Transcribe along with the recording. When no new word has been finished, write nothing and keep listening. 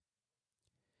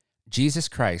Jesus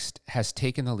Christ has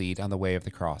taken the lead on the way of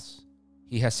the cross.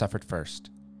 He has suffered first.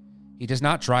 He does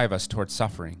not drive us towards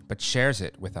suffering, but shares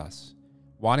it with us,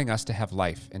 wanting us to have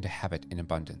life and to have it in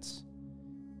abundance.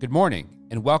 Good morning,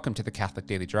 and welcome to the Catholic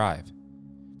Daily Drive.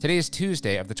 Today is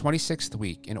Tuesday of the 26th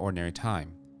week in Ordinary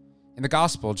Time. In the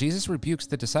Gospel, Jesus rebukes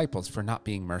the disciples for not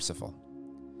being merciful.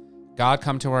 God,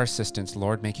 come to our assistance.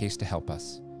 Lord, make haste to help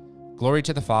us. Glory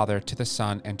to the Father, to the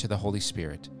Son, and to the Holy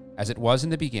Spirit, as it was in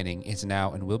the beginning, is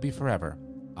now, and will be forever.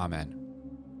 Amen.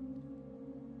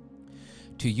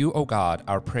 To you, O God,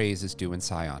 our praise is due in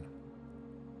Sion.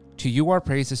 To you our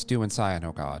praise is due in Sion,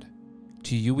 O God.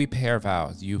 To you we pay our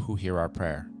vows, you who hear our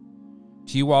prayer.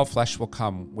 To you all flesh will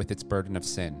come with its burden of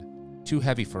sin. Too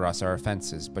heavy for us are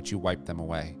offenses, but you wipe them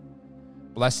away.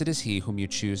 Blessed is he whom you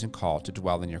choose and call to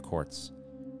dwell in your courts.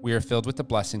 We are filled with the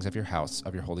blessings of your house,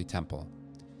 of your holy temple.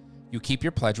 You keep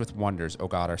your pledge with wonders, O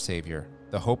God our Savior,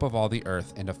 the hope of all the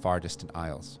earth and of far distant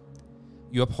isles.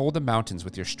 You uphold the mountains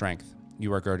with your strength.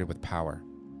 You are girded with power.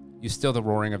 You still the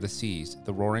roaring of the seas,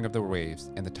 the roaring of the waves,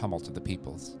 and the tumult of the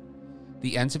peoples.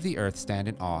 The ends of the earth stand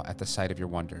in awe at the sight of your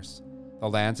wonders. The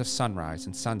lands of sunrise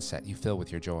and sunset you fill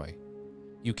with your joy.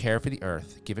 You care for the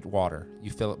earth, give it water,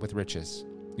 you fill it with riches.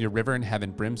 Your river in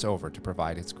heaven brims over to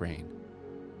provide its grain.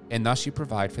 And thus you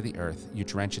provide for the earth, you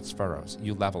drench its furrows,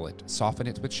 you level it, soften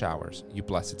it with showers, you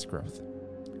bless its growth.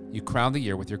 You crown the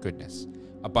year with your goodness.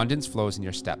 Abundance flows in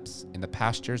your steps. In the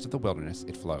pastures of the wilderness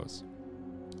it flows.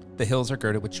 The hills are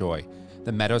girded with joy,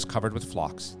 the meadows covered with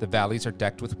flocks, the valleys are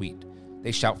decked with wheat.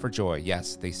 They shout for joy,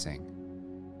 yes, they sing.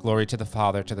 Glory to the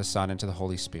Father, to the Son, and to the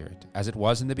Holy Spirit, as it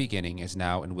was in the beginning, is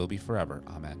now, and will be forever.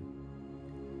 Amen.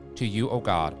 To you, O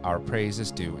God, our praise is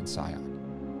due in Sion.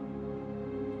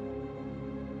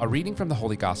 A reading from the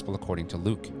Holy Gospel according to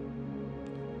Luke.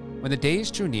 When the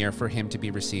days drew near for him to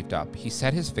be received up, he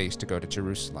set his face to go to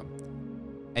Jerusalem.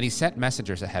 And he sent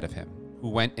messengers ahead of him, who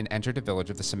went and entered a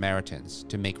village of the Samaritans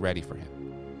to make ready for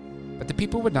him. But the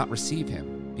people would not receive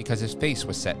him, because his face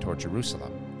was set toward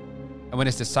Jerusalem. And when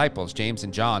his disciples, James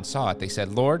and John, saw it, they said,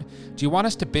 Lord, do you want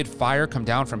us to bid fire come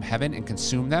down from heaven and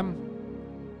consume them?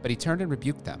 But he turned and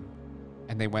rebuked them,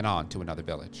 and they went on to another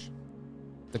village.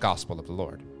 The Gospel of the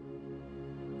Lord.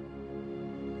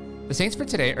 The saints for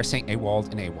today are St.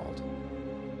 Ewald and Ewald.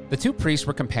 The two priests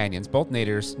were companions, both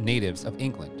natives of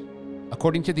England.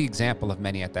 According to the example of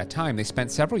many at that time, they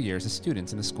spent several years as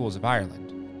students in the schools of Ireland.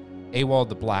 Ewald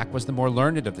the Black was the more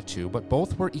learned of the two, but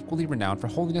both were equally renowned for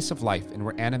holiness of life and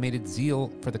were animated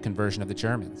zeal for the conversion of the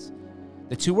Germans.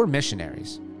 The two were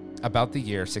missionaries about the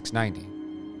year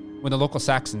 690. When the local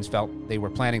Saxons felt they were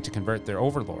planning to convert their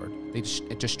overlord, they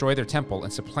destroy their temple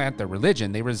and supplant their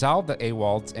religion, they resolved that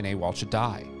Ewald and Ewald should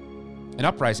die. An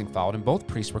uprising followed, and both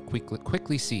priests were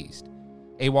quickly seized.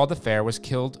 Ewald the Fair was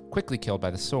quickly killed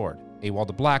by the sword. Ewald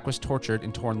the Black was tortured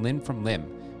and torn limb from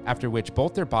limb, after which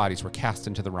both their bodies were cast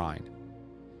into the Rhine.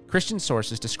 Christian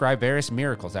sources describe various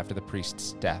miracles after the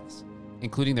priests' deaths,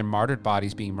 including their martyred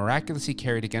bodies being miraculously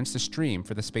carried against the stream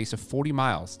for the space of 40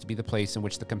 miles to be the place in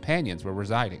which the companions were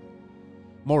residing.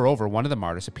 Moreover, one of the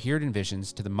martyrs appeared in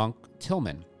visions to the monk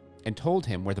Tilman and told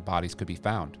him where the bodies could be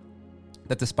found,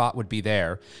 that the spot would be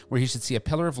there where he should see a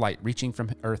pillar of light reaching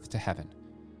from earth to heaven.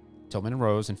 Tilman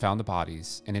arose and found the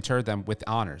bodies and interred them with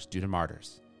honors due to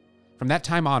martyrs. From that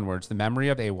time onwards, the memory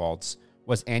of Ewald's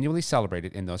was annually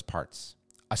celebrated in those parts.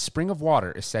 A spring of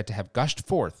water is said to have gushed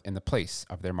forth in the place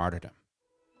of their martyrdom.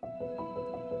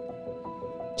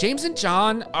 James and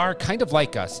John are kind of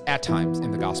like us at times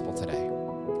in the gospel today.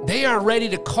 They are ready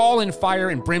to call in fire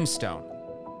and brimstone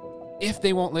if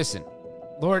they won't listen.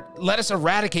 Lord, let us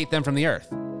eradicate them from the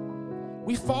earth.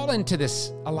 We fall into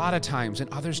this a lot of times,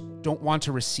 and others don't want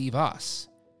to receive us.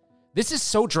 This is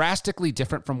so drastically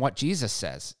different from what Jesus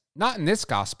says, not in this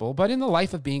gospel, but in the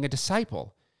life of being a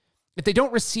disciple. If they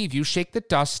don't receive you, shake the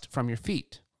dust from your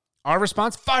feet. Our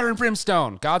response, fire and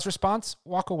brimstone. God's response,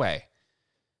 walk away.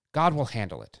 God will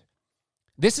handle it.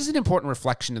 This is an important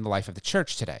reflection in the life of the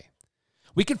church today.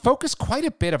 We can focus quite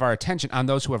a bit of our attention on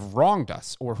those who have wronged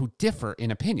us or who differ in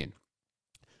opinion.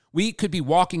 We could be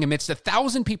walking amidst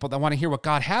 1,000 people that want to hear what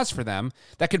God has for them,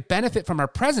 that could benefit from our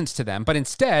presence to them, but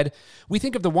instead, we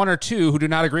think of the one or two who do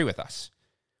not agree with us.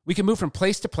 We can move from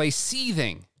place to place,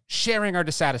 seething, sharing our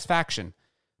dissatisfaction.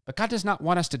 But God does not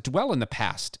want us to dwell in the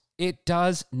past. It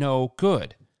does no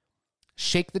good.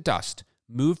 Shake the dust.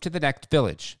 Move to the next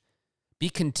village. Be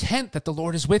content that the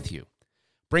Lord is with you.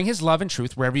 Bring his love and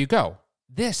truth wherever you go.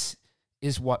 This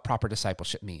is what proper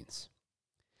discipleship means.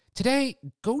 Today,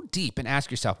 go deep and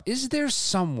ask yourself, is there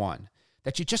someone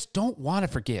that you just don't want to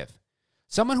forgive?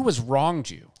 Someone who has wronged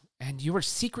you, and you are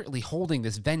secretly holding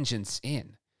this vengeance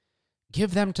in?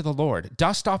 Give them to the Lord.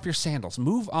 Dust off your sandals.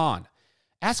 Move on.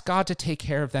 Ask God to take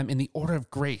care of them in the order of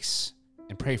grace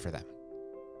and pray for them.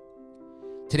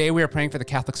 Today, we are praying for the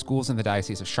Catholic schools in the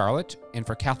Diocese of Charlotte and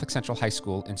for Catholic Central High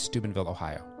School in Steubenville,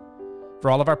 Ohio. For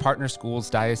all of our partner schools,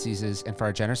 dioceses, and for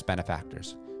our generous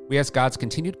benefactors, we ask God's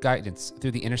continued guidance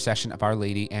through the intercession of Our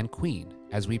Lady and Queen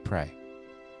as we pray.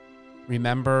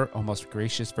 Remember, O most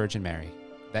gracious Virgin Mary,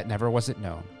 that never was it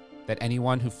known that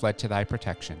anyone who fled to thy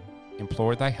protection,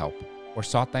 implored thy help, or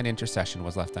sought thine intercession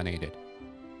was left unaided.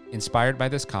 Inspired by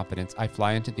this confidence, I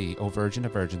fly unto thee, O Virgin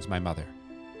of Virgins, my Mother.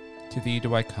 To thee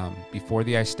do I come, before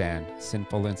thee I stand,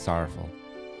 sinful and sorrowful.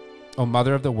 O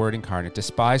Mother of the Word incarnate,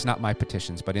 despise not my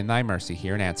petitions, but in thy mercy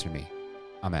hear and answer me.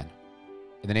 Amen.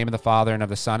 In the name of the Father, and of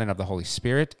the Son, and of the Holy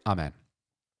Spirit. Amen.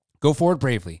 Go forward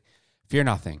bravely. Fear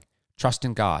nothing. Trust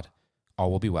in God.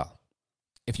 All will be well.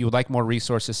 If you would like more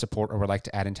resources, support, or would like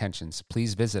to add intentions,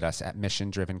 please visit us at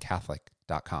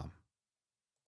missiondrivencatholic.com.